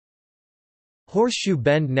Horseshoe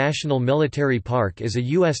Bend National Military Park is a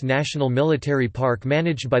U.S. national military park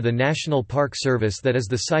managed by the National Park Service that is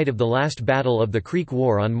the site of the last Battle of the Creek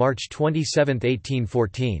War on March 27,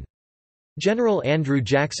 1814. General Andrew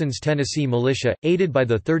Jackson's Tennessee militia, aided by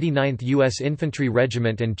the 39th U.S. Infantry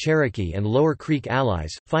Regiment and Cherokee and Lower Creek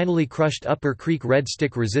allies, finally crushed Upper Creek Red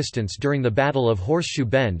Stick resistance during the Battle of Horseshoe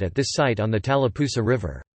Bend at this site on the Tallapoosa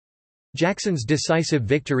River. Jackson's decisive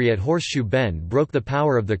victory at Horseshoe Bend broke the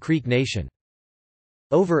power of the Creek Nation.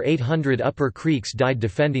 Over 800 Upper Creeks died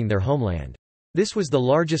defending their homeland. This was the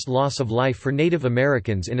largest loss of life for Native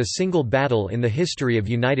Americans in a single battle in the history of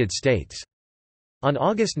United States. On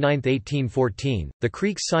August 9, 1814, the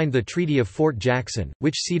Creeks signed the Treaty of Fort Jackson,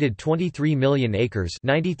 which ceded 23 million acres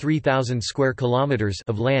 (93,000 square kilometers)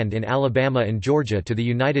 of land in Alabama and Georgia to the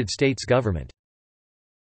United States government.